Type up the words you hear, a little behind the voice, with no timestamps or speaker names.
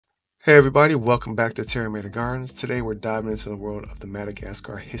Hey everybody, welcome back to Terra Mater Gardens. Today we're diving into the world of the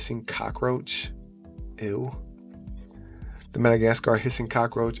Madagascar hissing cockroach. Ew. The Madagascar hissing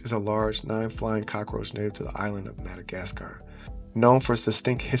cockroach is a large, non-flying cockroach native to the island of Madagascar. Known for its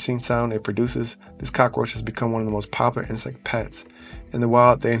distinct hissing sound it produces, this cockroach has become one of the most popular insect pets. In the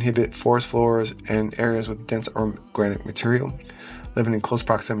wild, they inhabit forest floors and areas with dense organic material, living in close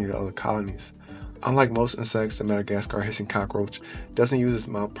proximity to other colonies. Unlike most insects, the Madagascar hissing cockroach doesn't use its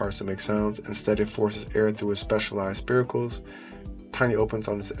mouth parts to make sounds. Instead, it forces air through its specialized spiracles, tiny openings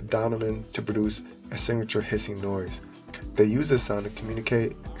on its abdomen, to produce a signature hissing noise. They use this sound to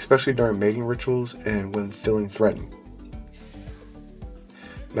communicate, especially during mating rituals and when feeling threatened.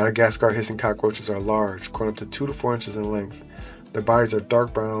 Madagascar hissing cockroaches are large, growing up to 2 to 4 inches in length. Their bodies are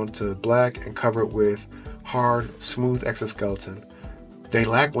dark brown to black and covered with hard, smooth exoskeleton. They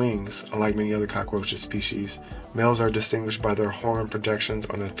lack wings, unlike many other cockroach species. Males are distinguished by their horn projections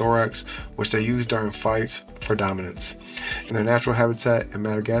on their thorax, which they use during fights for dominance. In their natural habitat in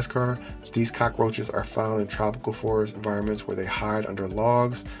Madagascar, these cockroaches are found in tropical forest environments where they hide under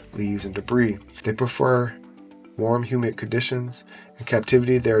logs, leaves, and debris. They prefer warm, humid conditions. In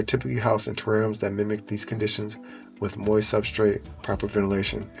captivity, they are typically housed in terrariums that mimic these conditions with moist substrate, proper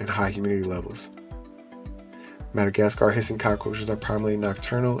ventilation, and high humidity levels. Madagascar hissing cockroaches are primarily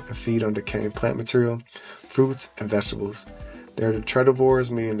nocturnal and feed on decaying plant material, fruits, and vegetables. They are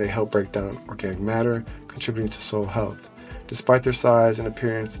detritivores, meaning they help break down organic matter, contributing to soil health. Despite their size and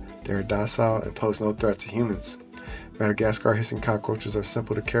appearance, they are docile and pose no threat to humans. Madagascar hissing cockroaches are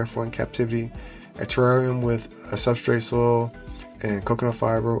simple to care for in captivity. A terrarium with a substrate soil and coconut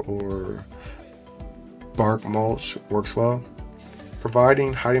fiber or bark mulch works well.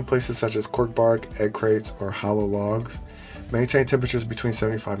 Providing hiding places such as cork bark, egg crates, or hollow logs. Maintain temperatures between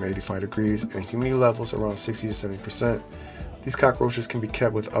 75 and 85 degrees and humidity levels around 60 to 70%. These cockroaches can be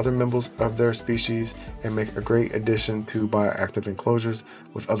kept with other members of their species and make a great addition to bioactive enclosures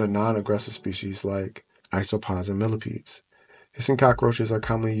with other non-aggressive species like isopods and millipedes. Hissing cockroaches are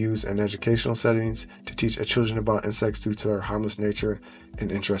commonly used in educational settings to teach children about insects due to their harmless nature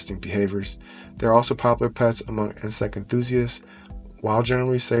and interesting behaviors. They are also popular pets among insect enthusiasts. While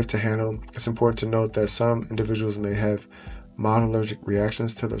generally safe to handle, it's important to note that some individuals may have mild allergic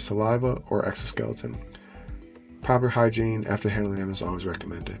reactions to their saliva or exoskeleton. Proper hygiene after handling them is always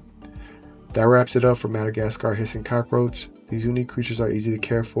recommended. That wraps it up for Madagascar hissing cockroach. These unique creatures are easy to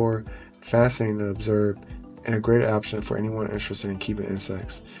care for, fascinating to observe, and a great option for anyone interested in keeping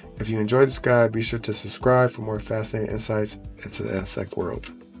insects. If you enjoyed this guide, be sure to subscribe for more fascinating insights into the insect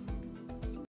world.